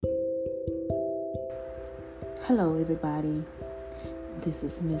Hello, everybody. This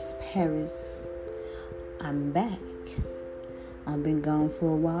is Miss Paris. I'm back. I've been gone for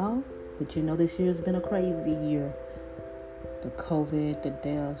a while, but this year's been a crazy year. The COVID, the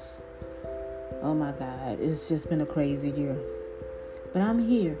deaths. Oh my God, it's just been a crazy year. But I'm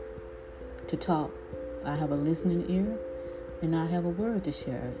here to talk. I have a listening ear, and I have a word to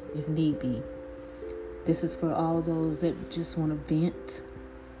share if need be. This is for all those that just want to vent,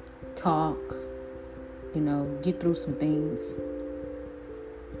 talk, get through some things.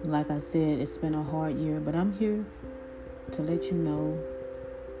 Like I said, it's been a hard year, but I'm here to let you know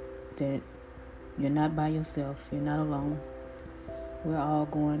that you're not by yourself. You're not alone. We're all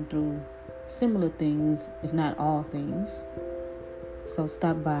going through similar things, if not all things. So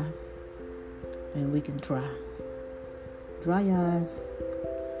stop by and we can try. Dry your eyes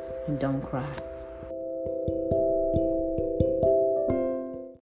and don't cry.